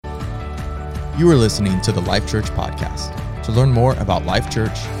You are listening to the Life Church podcast. To learn more about Life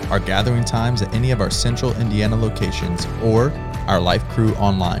Church, our gathering times at any of our central Indiana locations, or our Life Crew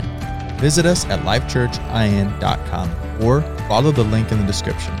online, visit us at lifechurchin.com or follow the link in the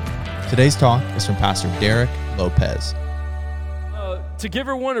description. Today's talk is from Pastor Derek Lopez. To give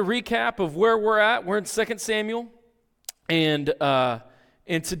everyone a recap of where we're at, we're in 2 Samuel, and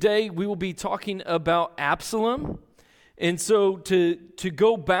today we will be talking about Absalom. And so to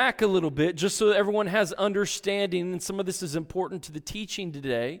go back a little bit, just so that everyone has understanding, and some of this is important to the teaching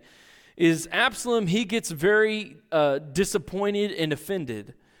today, is Absalom, he gets very disappointed and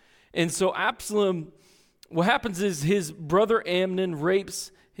offended. And so Absalom, what happens is his brother Amnon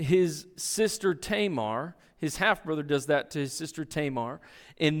rapes his sister Tamar. His half-brother does that to his sister Tamar.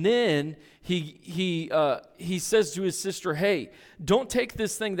 And then he says to his sister, hey, don't take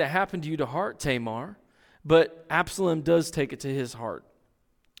this thing that happened to you to heart, Tamar. But Absalom does take it to his heart.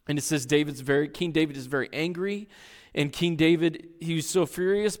 And it says King David is very angry. And King David, he was so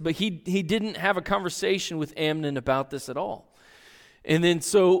furious, but he didn't have a conversation with Amnon about this at all. And then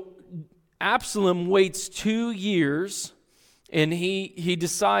so Absalom waits 2 years, and he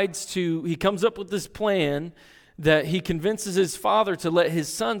comes up with this plan that he convinces his father to let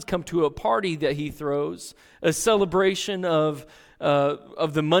his sons come to a party that he throws, a celebration of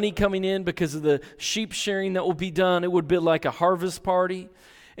the money coming in because of the sheep shearing that will be done. It would be like a harvest party.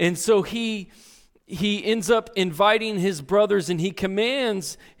 And so he ends up inviting his brothers, and he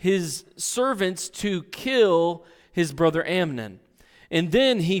commands his servants to kill his brother Amnon. And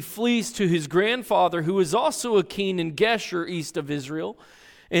then he flees to his grandfather, who is also a king in Geshur, east of Israel.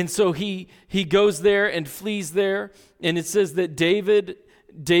 And so he goes there and flees there. And it says that David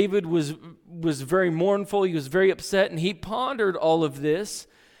was very mournful. He was very upset, and he pondered all of this.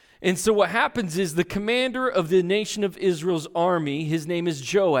 And so what happens is the commander of the nation of Israel's army, his name is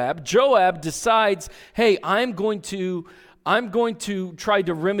Joab. Joab decides, hey, I'm going to try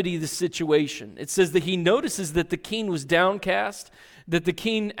to remedy the situation. It says that he notices that the king was downcast, that the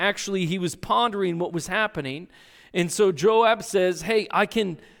king he was pondering what was happening. And so Joab says, hey,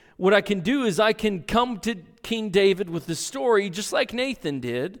 what I can do is I can come to King David with the story just like Nathan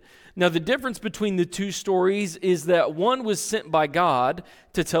did. Now, the difference between the two stories is that one was sent by God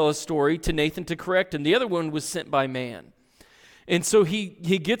to tell a story to Nathan to correct, and the other one was sent by man. And so he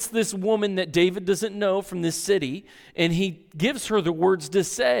gets this woman that David doesn't know from this city, and he gives her the words to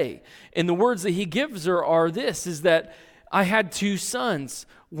say. And the words that he gives her are this, is that I had 2 sons.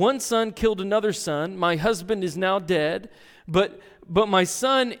 One son killed another son. My husband is now dead, but my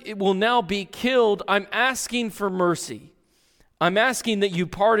son will now be killed. I'm asking for mercy. I'm asking that you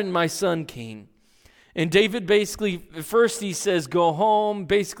pardon my son, king. And David basically, first he says, go home,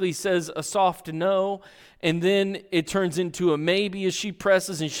 basically says a soft no, and then it turns into a maybe as she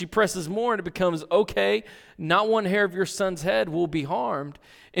presses, and she presses more, and it becomes, okay, not one hair of your son's head will be harmed.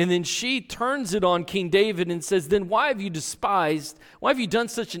 And then she turns it on King David and says, then why have you done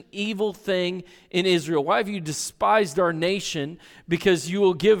such an evil thing in Israel? Why have you despised our nation? Because you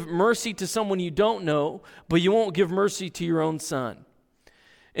will give mercy to someone you don't know, but you won't give mercy to your own son.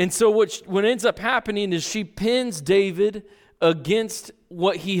 And so what ends up happening is she pins David against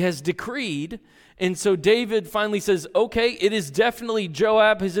what he has decreed. And so David finally says, okay, it is definitely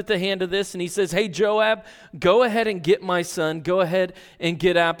Joab who's at the hand of this. And he says, hey, Joab, go ahead and get my son. Go ahead and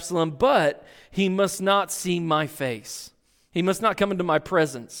get Absalom. But he must not see my face. He must not come into my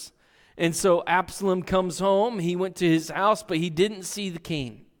presence. And so Absalom comes home. He went to his house, but he didn't see the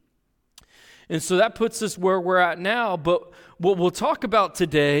king. And so that puts us where we're at now. But what we'll talk about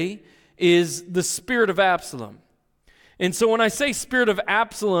today is the spirit of Absalom. And so when I say spirit of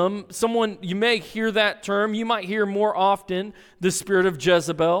Absalom, you may hear that term. You might hear more often the spirit of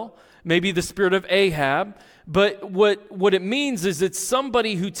Jezebel, maybe the spirit of Ahab. But what it means is it's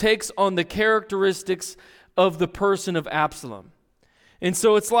somebody who takes on the characteristics of the person of Absalom. And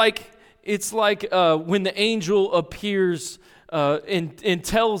so it's like when the angel appears and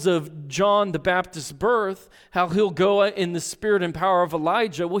tells of John the Baptist's birth, how he'll go in the spirit and power of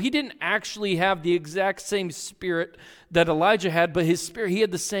Elijah. Well, he didn't actually have the exact same spirit that Elijah had, but his spirit, he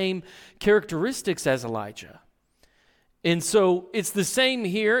had the same characteristics as Elijah. And so it's the same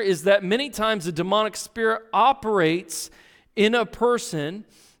here, is that many times a demonic spirit operates in a person,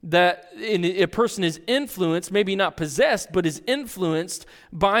 a person is influenced, maybe not possessed, but is influenced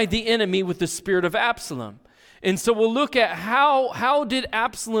by the enemy with the spirit of Absalom. And so we'll look at how did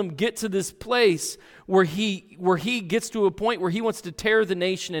Absalom get to this place where he gets to a point where he wants to tear the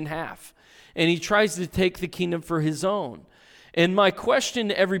nation in half, and he tries to take the kingdom for his own. And my question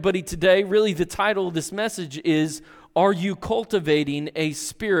to everybody today, really the title of this message is, are you cultivating a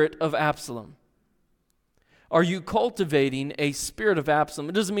spirit of Absalom? Are you cultivating a spirit of Absalom?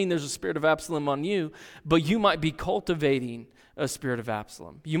 It doesn't mean there's a spirit of Absalom on you, but you might be cultivating a spirit of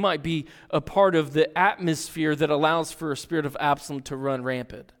Absalom. You might be a part of the atmosphere that allows for a spirit of Absalom to run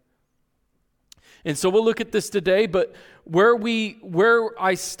rampant. And so we'll look at this today, but where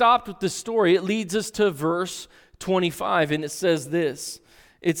I stopped with the story, it leads us to verse 25, and it says this.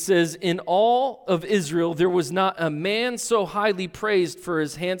 It says, "In all of Israel there was not a man so highly praised for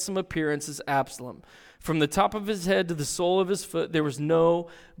his handsome appearance as Absalom. From the top of his head to the sole of his foot, there was no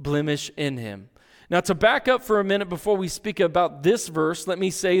blemish in him." Now, to back up for a minute before we speak about this verse, let me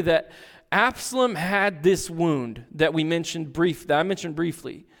say that Absalom had this wound that I mentioned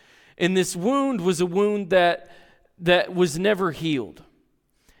briefly. And this wound was a wound that was never healed.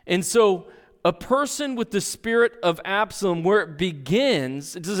 And so a person with the spirit of Absalom, where it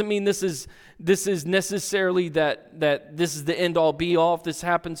begins, it doesn't mean this is necessarily that this is the end all be all if this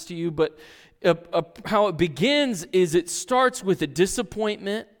happens to you, but how it begins is it starts with a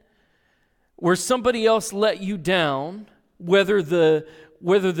disappointment where somebody else let you down, whether the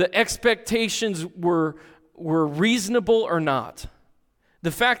expectations were reasonable or not. The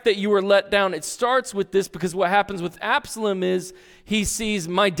fact that you were let down, it starts with this because what happens with Absalom is he sees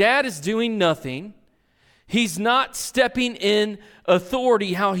my dad is doing nothing. He's not stepping in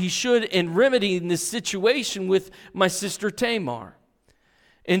authority how he should and remedying this situation with my sister Tamar.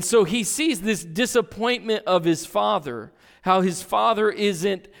 And so he sees this disappointment of his father, how his father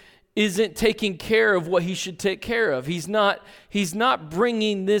isn't taking care of what he should take care of. He's not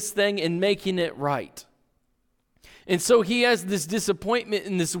bringing this thing and making it right. And so he has this disappointment,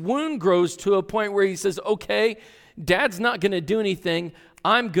 and this wound grows to a point where he says, okay, Dad's not going to do anything.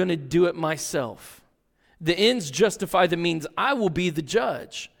 I'm going to do it myself. The ends justify the means. I will be the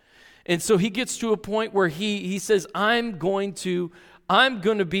judge. And so he gets to a point where he says, I'm going to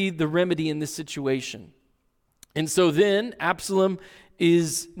be the remedy in this situation. And so then Absalom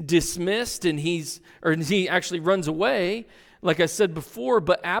is dismissed, and he actually runs away, like I said before,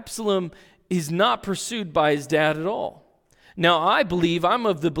 but Absalom is not pursued by his dad at all. Now, I'm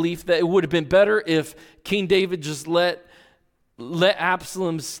of the belief that it would have been better if King David just let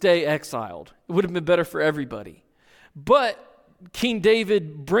Absalom stay exiled. It would have been better for everybody. But King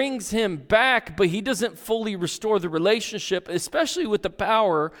David brings him back, but he doesn't fully restore the relationship, especially with the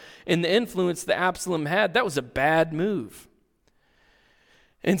power and the influence that Absalom had. That was a bad move.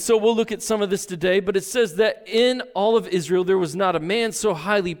 And so we'll look at some of this today, but it says that in all of Israel there was not a man so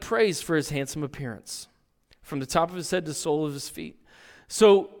highly praised for his handsome appearance, from the top of his head to the sole of his feet.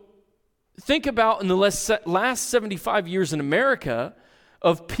 So think about in the last 75 years in America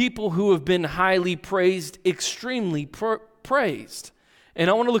of people who have been highly praised, extremely praised. And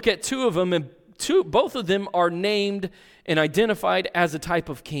I want to look at two of them, and both of them are named and identified as a type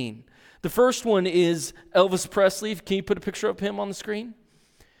of king. The first one is Elvis Presley. Can you put a picture of him on the screen?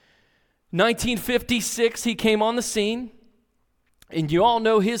 1956, he came on the scene, and you all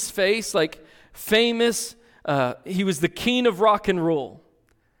know his face, like famous. He was the king of rock and roll,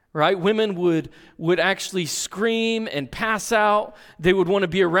 right? Women would actually scream and pass out. They would want to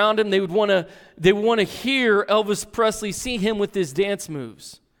be around him. They would want to hear Elvis Presley, see him with his dance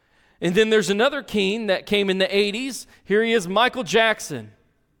moves. And then there's another king that came in the 80s. Here he is, Michael Jackson.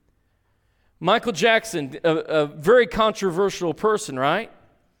 Michael Jackson, a very controversial person, right?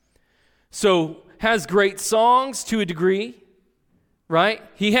 So has great songs to a degree, right?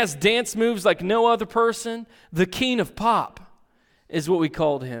 He has dance moves like no other person. The king of pop is what we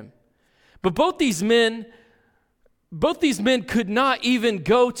called him. But both these men could not even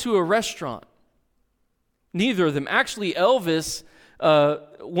go to a restaurant. Neither of them. Actually, Elvis,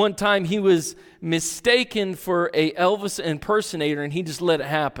 one time he was mistaken for a Elvis impersonator, and he just let it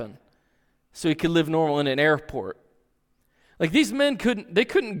happen so he could live normal in an airport. Like these men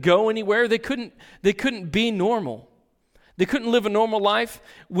couldn't go anywhere. They couldn't be normal. They couldn't live a normal life.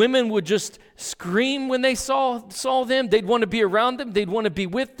 Women would just scream when they saw them. They'd want to be around them. They'd want to be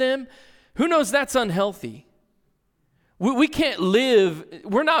with them. Who knows? That's unhealthy. We can't live.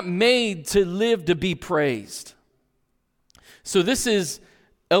 We're not made to live to be praised. So this is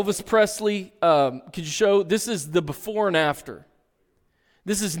Elvis Presley. Could you show? This is the before and after.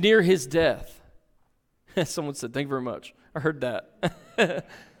 This is near his death. Someone said, "Thank you very much." I heard that.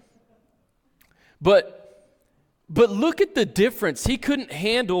 But look at the difference. He couldn't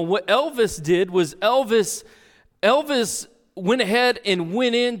handle what Elvis did. Was Elvis went ahead and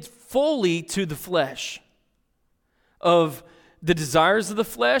went in fully to the flesh of the desires of the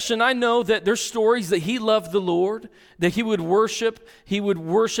flesh. And I know that there's stories that he loved the Lord, that he would worship. He would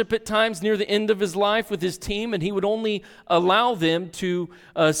worship at times near the end of his life with his team, and he would only allow them to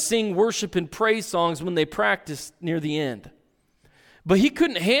sing worship and praise songs when they practiced near the end. But he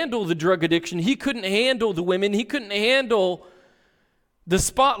couldn't handle the drug addiction. He couldn't handle the women. He couldn't handle the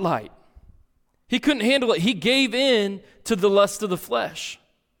spotlight. He couldn't handle it. He gave in to the lust of the flesh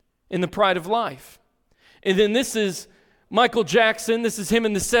and the pride of life. And then this is Michael Jackson. This is him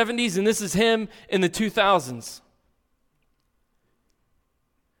in the 70s, and this is him in the 2000s.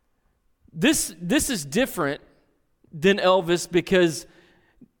 This is different than Elvis because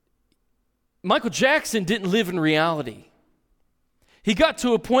Michael Jackson didn't live in reality. He got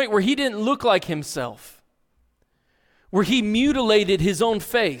to a point where he didn't look like himself, where he mutilated his own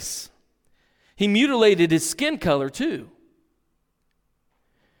face. He mutilated his skin color too.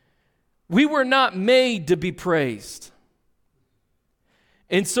 We were not made to be praised.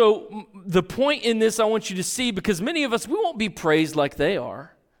 And so the point in this I want you to see, because many of us, we won't be praised like they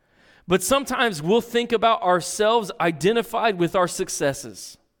are. But sometimes we'll think about ourselves identified with our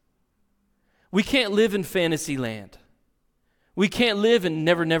successes. We can't live in fantasy land. We can't live in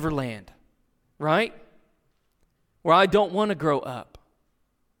Never Never Land, right? Where I don't want to grow up.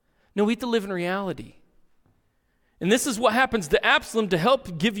 No, we have to live in reality. And this is what happens to Absalom. To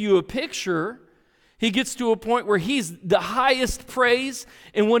help give you a picture, he gets to a point where he's the highest praise,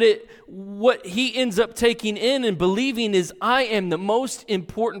 and what he ends up taking in and believing is, I am the most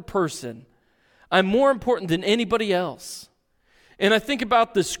important person. I'm more important than anybody else. And I think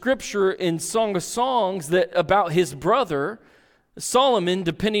about the scripture in Song of Songs that about his brother, Solomon,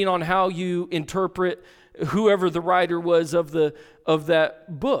 depending on how you interpret whoever the writer was of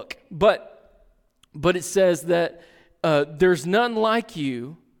that book. But it says that there's none like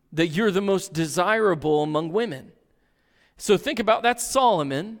you, that you're the most desirable among women. So think about that's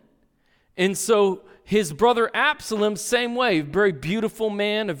Solomon. And so his brother Absalom, same way, very beautiful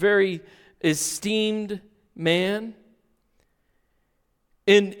man, a very esteemed man.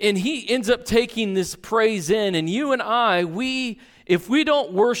 And he ends up taking this praise in. And you and I, if we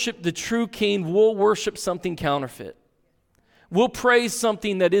don't worship the true king, we'll worship something counterfeit. We'll praise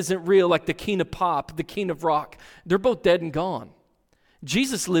something that isn't real, like the king of pop, the king of rock. They're both dead and gone.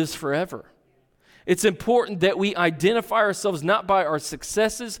 Jesus lives forever. It's important that we identify ourselves not by our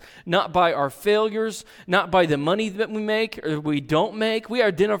successes, not by our failures, not by the money that we make or we don't make. We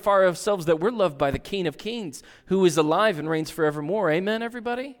identify ourselves that we're loved by the King of Kings, who is alive and reigns forevermore. Amen,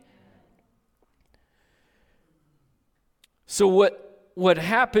 everybody? So what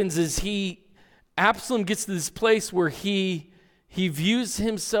happens is Absalom gets to this place where he views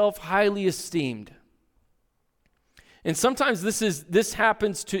himself highly esteemed. And sometimes this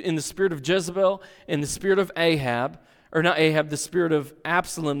happens in the spirit of Jezebel and the spirit of the spirit of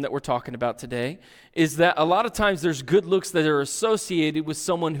Absalom that we're talking about today, is that a lot of times there's good looks that are associated with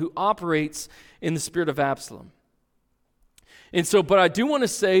someone who operates in the spirit of Absalom. And so, but I do want to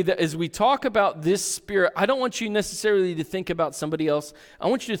say that as we talk about this spirit, I don't want you necessarily to think about somebody else. I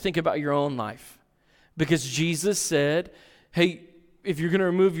want you to think about your own life. Because Jesus said, hey, if you're going to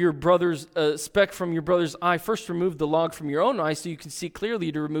remove your brother's speck from your brother's eye, first remove the log from your own eye so you can see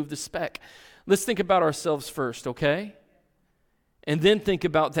clearly to remove the speck. Let's think about ourselves first, okay? And then think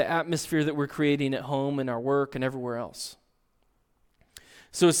about the atmosphere that we're creating at home and our work and everywhere else.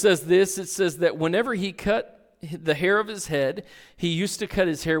 So it says that whenever he cut the hair of his head, he used to cut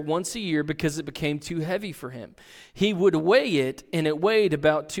his hair once a year because it became too heavy for him. He would weigh it, and it weighed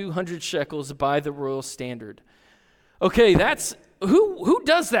about 200 shekels by the royal standard. Okay, that's... Who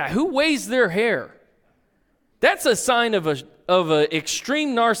does that? Who weighs their hair? That's a sign of an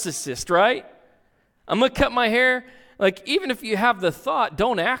extreme narcissist, right? I'm going to cut my hair. Like, even if you have the thought,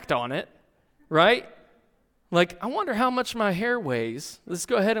 don't act on it, right? Like, I wonder how much my hair weighs. Let's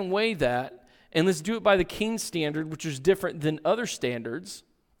go ahead and weigh that, and let's do it by the king's standard, which is different than other standards.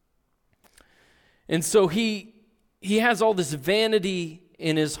 And so he has all this vanity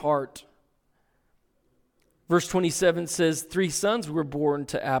in his heart. Verse 27 says, 3 sons were born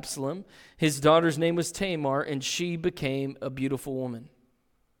to Absalom. His daughter's name was Tamar, and she became a beautiful woman.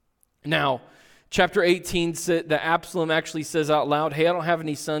 Now, chapter 18 said that Absalom actually says out loud, hey, I don't have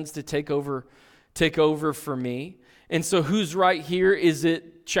any sons to take over for me. And so who's right here? Is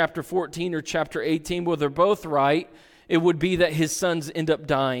it chapter 14 or chapter 18? Well, they're both right. It would be that his sons end up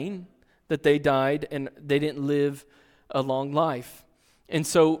dying, that they died, and they didn't live a long life.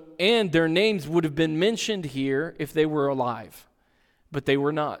 And their names would have been mentioned here if they were alive, but they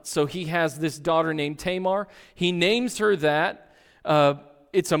were not. So he has this daughter named Tamar. He names her that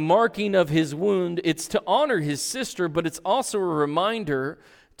it's a marking of his wound. It's to honor his sister, but it's also a reminder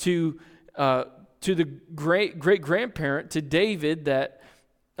to the great grandparent, to David, that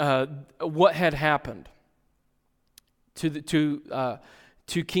what had happened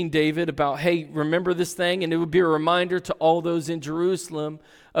to King David about, hey, remember this thing, and it would be a reminder to all those in Jerusalem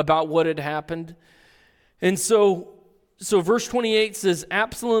about what had happened. And so verse 28 says,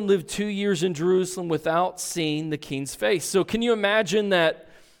 Absalom lived 2 years in Jerusalem without seeing the king's face. So can you imagine that?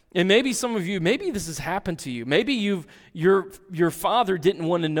 And maybe some of you, maybe this has happened to you. Maybe your father didn't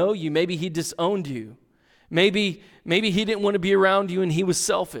want to know you. Maybe he disowned you. Maybe he didn't want to be around you and he was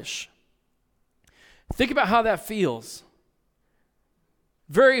selfish. Think about how that feels.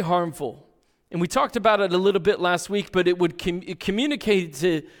 Very harmful. And we talked about it a little bit last week, but it would communicate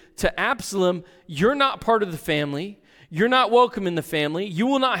to Absalom, you're not part of the family. You're not welcome in the family. You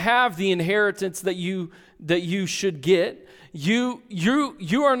will not have the inheritance that you should get. You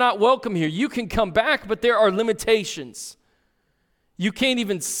are not welcome here. You can come back, but there are limitations. You can't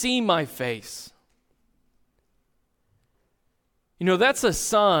even see my face. You know, that's a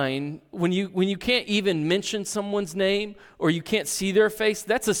sign when you can't even mention someone's name or you can't see their face,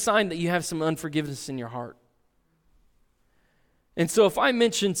 that's a sign that you have some unforgiveness in your heart. And so if I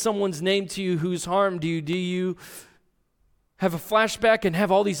mention someone's name to you who's harmed you, do you have a flashback and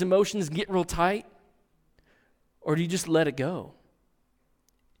have all these emotions and get real tight? Or do you just let it go?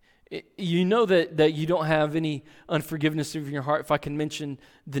 You know that you don't have any unforgiveness in your heart if I can mention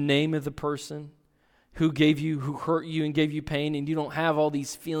the name of the person who hurt you and gave you pain, and you don't have all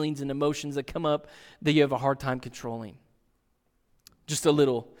these feelings and emotions that come up that you have a hard time controlling. Just a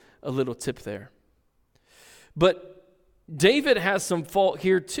little tip there. But David has some fault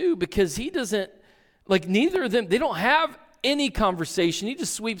here too, because he doesn't, like neither of them, they don't have any conversation. He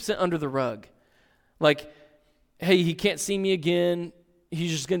just sweeps it under the rug. Like, hey, he can't see me again.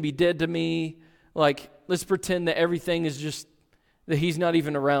 He's just going to be dead to me. Like, let's pretend that everything is just, that he's not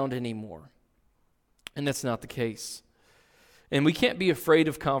even around anymore. And that's not the case. And we can't be afraid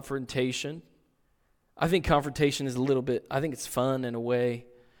of confrontation. I think confrontation is I think it's fun in a way,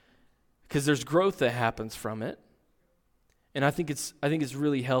 because there's growth that happens from it. And I think it's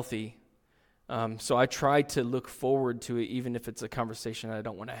really healthy. So I try to look forward to it, even if it's a conversation I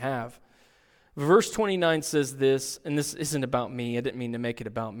don't want to have. Verse 29 says this, and this isn't about me. I didn't mean to make it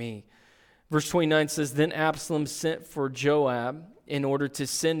about me. Verse 29 says, Then Absalom sent for Joab in order to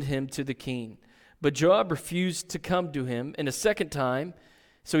send him to the king. But Joab refused to come to him, and a second time,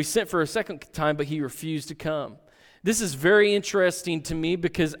 so he sent for a second time, but he refused to come. This is very interesting to me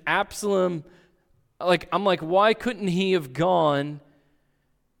because Absalom, I'm like, why couldn't he have gone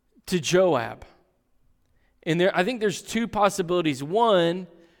to Joab? And I think there's two possibilities. One,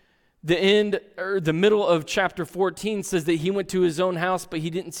 the middle of chapter 14 says that he went to his own house, but he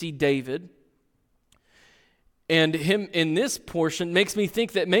didn't see David. And him in this portion makes me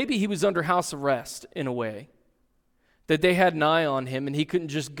think that maybe he was under house arrest in a way, that they had an eye on him and he couldn't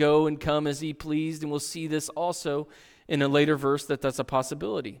just go and come as he pleased. And we'll see this also in a later verse that's a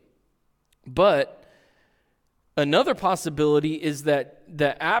possibility. But another possibility is that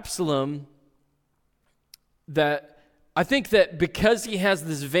Absalom, that I think that because he has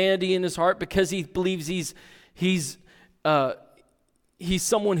this vanity in his heart, because he believes he's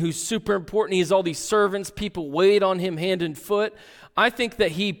someone who's super important, he has all these servants, people wait on him hand and foot, I think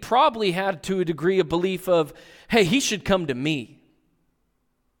that he probably had to a degree a belief of, hey, he should come to me.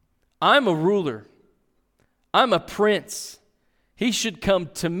 I'm a ruler. I'm a prince. He should come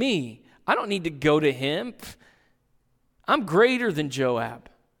to me. I don't need to go to him. I'm greater than Joab.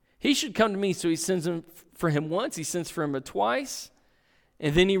 He should come to me. So he sends him for him once, he sends for him twice,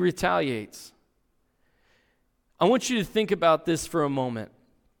 and then he retaliates. I want you to think about this for a moment.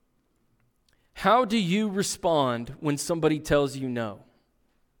 How do you respond when somebody tells you no?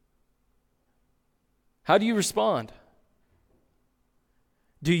 How do you respond?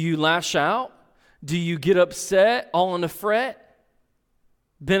 Do you lash out? Do you get upset, all in a fret,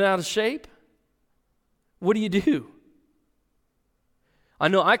 bent out of shape? What do you do? I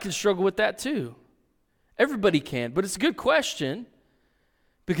know I can struggle with that too. Everybody can, but it's a good question.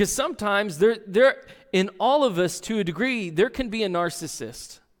 Because sometimes there, in all of us to a degree, there can be a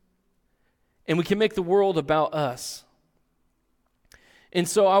narcissist. And we can make the world about us. And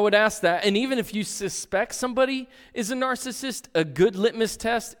so I would ask that, and even if you suspect somebody is a narcissist, a good litmus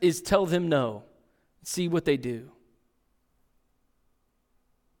test is tell them no. See what they do.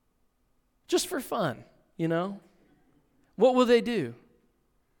 Just for fun, you know? What will they do?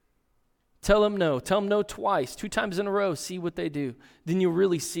 Tell them no. Tell them no twice, 2 times in a row. See what they do. Then you'll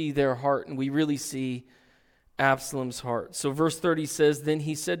really see their heart, and we really see Absalom's heart. So verse 30 says, then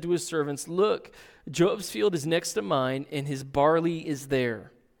he said to his servants, look, Joab's field is next to mine, and his barley is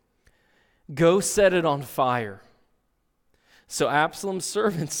there. Go set it on fire. So Absalom's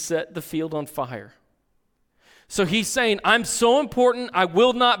servants set the field on fire. So he's saying, I'm so important, I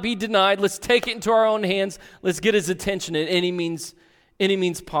will not be denied. Let's take it into our own hands. Let's get his attention in any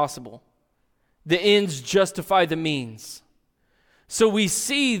means possible. The ends justify the means. So we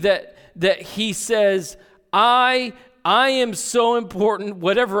see that he says, I am so important,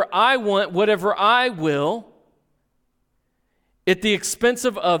 whatever I want, whatever I will, at the expense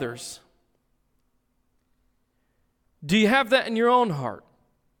of others. Do you have that in your own heart?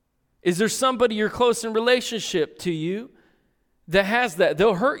 Is there somebody you're close in relationship to you that has that?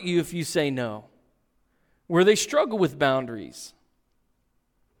 They'll hurt you if you say no, where they struggle with boundaries.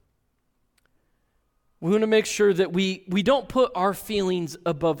 We want to make sure that we don't put our feelings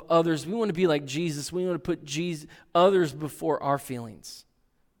above others. We want to be like Jesus. We want to put others before our feelings.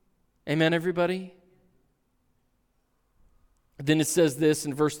 Amen, everybody? Then it says this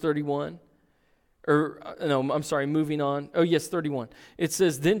in verse 31. Moving on. Oh, yes, 31. It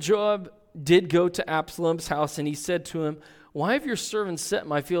says, then Joab did go to Absalom's house, and he said to him, why have your servants set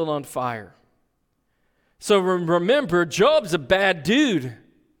my field on fire? So remember, Joab's a bad dude.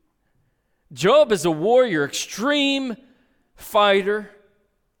 Joab is a warrior, extreme fighter,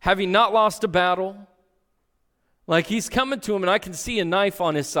 having not lost a battle. Like, he's coming to him, and I can see a knife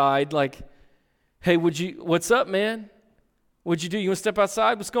on his side. Like, hey, what's up, man? What'd you do? You want to step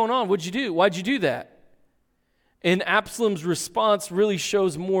outside? What's going on? What'd you do? Why'd you do that? And Absalom's response really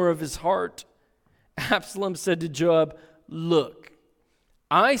shows more of his heart. Absalom said to Joab, look,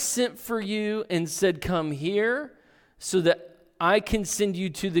 I sent for you and said, come here so that I can send you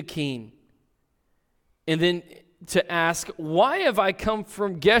to the king. And then to ask, why have I come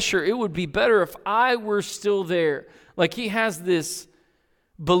from Geshur? It would be better if I were still there. Like, he has this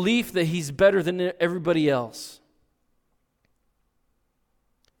belief that he's better than everybody else.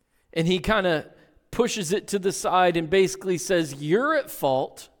 And he kind of pushes it to the side and basically says, you're at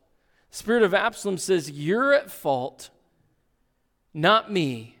fault. Spirit of Absalom says, you're at fault, not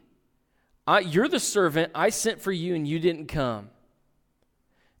me. You're the servant. I sent for you and you didn't come.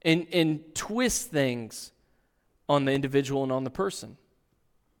 And twist things on the individual and on the person.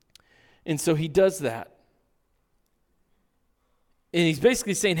 And so he does that. And he's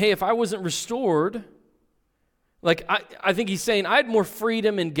basically saying, hey, if I wasn't restored, like I think he's saying, I had more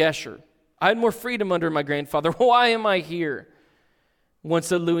freedom in Geshur. I had more freedom under my grandfather. Why am I here?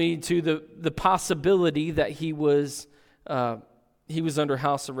 Once alluding to the possibility that he was under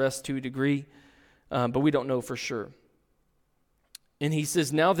house arrest to a degree, but we don't know for sure. And he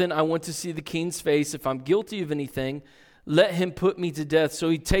says, now then, I want to see the king's face. If I'm guilty of anything, let him put me to death. So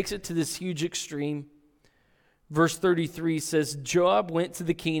he takes it to this huge extreme. Verse 33 says, Joab went to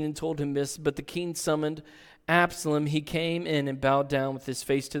the king and told him this, but the king summoned Absalom. He came in and bowed down with his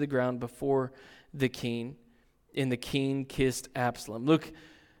face to the ground before the king, and the king kissed Absalom. Look,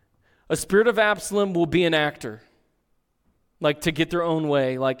 a spirit of Absalom will be an actor, like to get their own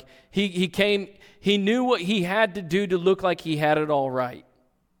way. Like he came, he knew what he had to do to look like he had it all right.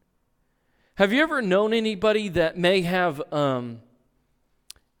 Have you ever known anybody that may have been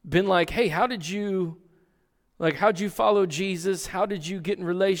like, hey, how'd you follow Jesus? How did you get in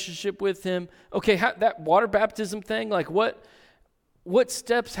relationship with him? Okay, that water baptism thing, like what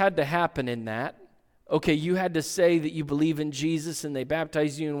steps had to happen in that? Okay, you had to say that you believe in Jesus and they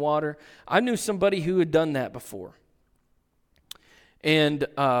baptized you in water. I knew somebody who had done that before. And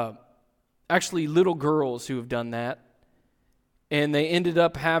actually little girls who have done that. And they ended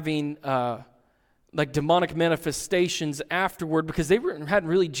up having like demonic manifestations afterward because they hadn't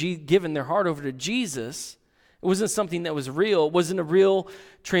really given their heart over to Jesus. It wasn't something that was real. It wasn't a real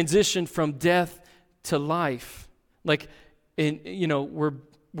transition from death to life. Like,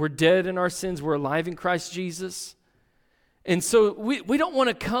 we're dead in our sins. We're alive in Christ Jesus. And so we don't want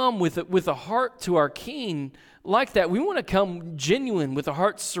to come with a heart to our King like that. We want to come genuine with a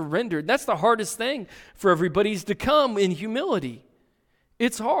heart surrendered. That's the hardest thing for everybody, is to come in humility.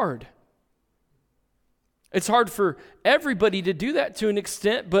 It's hard. It's hard for everybody to do that to an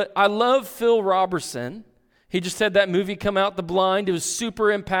extent, but I love Phil Robertson. He just had that movie come out, The Blind. It was super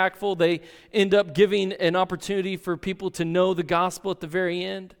impactful. They end up giving an opportunity for people to know the gospel at the very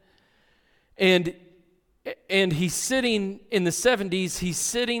end. And he's sitting in the 70s, he's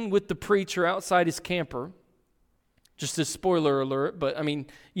sitting with the preacher outside his camper. Just a spoiler alert, but I mean,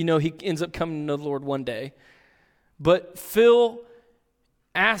 he ends up coming to know the Lord one day. But Phil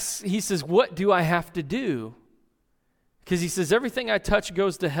asks, he says, what do I have to do? Because he says, everything I touch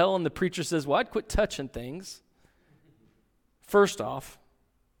goes to hell, and the preacher says, well, I'd quit touching things. first off.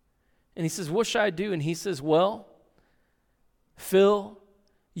 And he says, what should I do? And he says, well, Phil,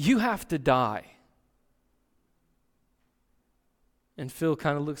 you have to die. And Phil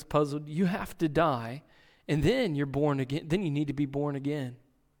kind of looks puzzled. You have to die, and then you're born again. Then you need to be born again.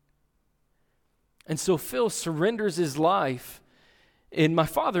 And so Phil surrenders his life. And my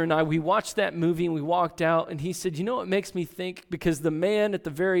father and I, we watched that movie and we walked out, and he said, you know what makes me think? Because the man at the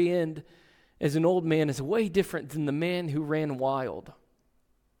very end, as an old man, is way different than the man who ran wild.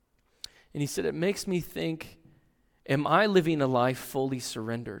 And he said, it makes me think, am I living a life fully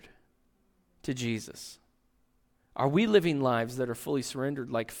surrendered to Jesus? Are we living lives that are fully surrendered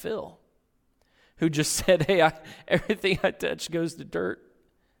like Phil, who just said, hey, everything I touch goes to dirt?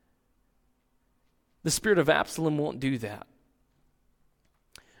 The spirit of Absalom won't do that.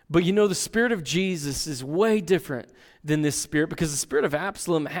 But you know, the spirit of Jesus is way different than this spirit, because the spirit of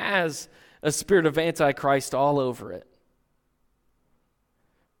Absalom has a spirit of Antichrist all over it.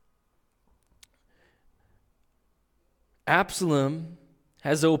 Absalom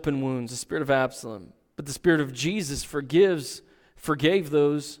has open wounds, the spirit of Absalom. But the spirit of Jesus forgave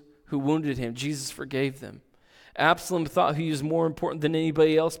those who wounded him. Jesus forgave them. Absalom thought he was more important than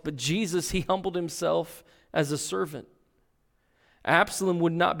anybody else, but Jesus, he humbled himself as a servant. Absalom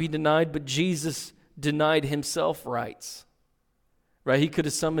would not be denied, but Jesus denied himself rights. Right? He could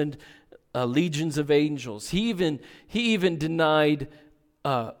have summoned legions of angels. He even denied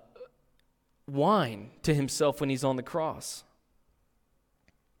wine to himself when he's on the cross.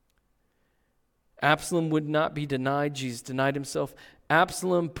 Absalom would not be denied. Jesus denied himself.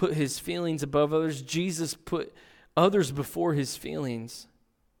 Absalom put his feelings above others. Jesus put others before his feelings.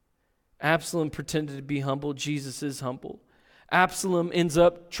 Absalom pretended to be humble. Jesus is humble. Absalom ends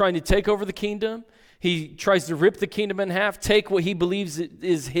up trying to take over the kingdom. He tries to rip the kingdom in half, take what he believes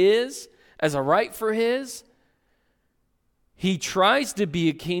is his as a right for his. He tries to be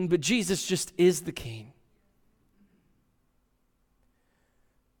a king, but Jesus just is the king.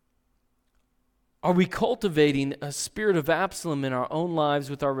 Are we cultivating a spirit of Absalom in our own lives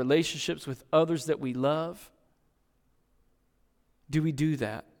with our relationships with others that we love? Do we do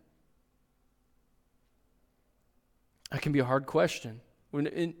that? That can be a hard question.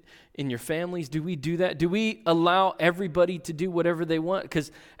 In your families, do we do that? Do we allow everybody to do whatever they want?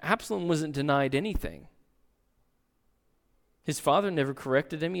 Because Absalom wasn't denied anything. His father never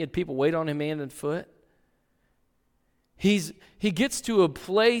corrected him. He had people wait on him hand and foot. He gets to a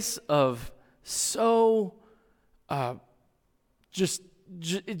place of just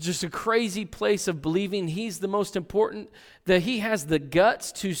a crazy place of believing he's the most important, that he has the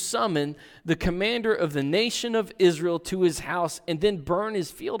guts to summon the commander of the nation of Israel to his house and then burn his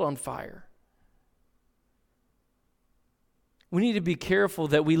field on fire. We need to be careful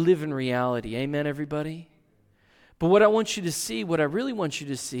that we live in reality. Amen, everybody? But what I want you to see, what I really want you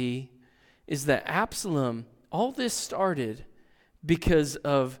to see, is that Absalom, all this started because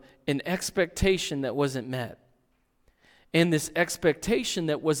of an expectation that wasn't met. And this expectation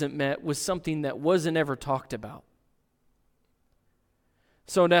that wasn't met was something that wasn't ever talked about.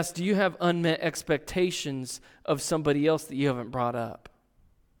 So I'd ask, do you have unmet expectations of somebody else that you haven't brought up?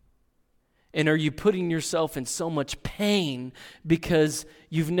 And are you putting yourself in so much pain because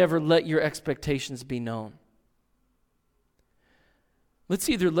you've never let your expectations be known? Let's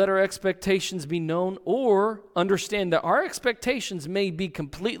either let our expectations be known or understand that our expectations may be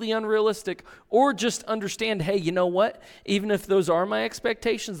completely unrealistic, or just understand, hey, you know what? Even if those are my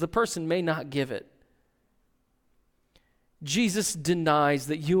expectations, the person may not give it. Jesus denies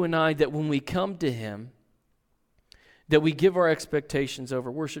that you and I, that when we come to him, that we give our expectations over.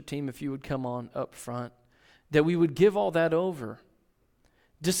 Worship team, if you would come on up front, that we would give all that over.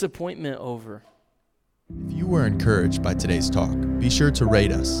 Disappointment over. If you were encouraged by today's talk, be sure to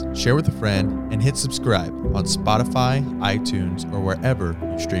rate us, share with a friend, and hit subscribe on Spotify, iTunes, or wherever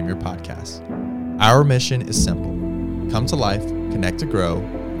you stream your podcasts. Our mission is simple. Come to life, connect to grow,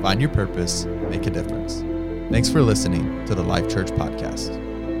 find your purpose, make a difference. Thanks for listening to the Life Church Podcast.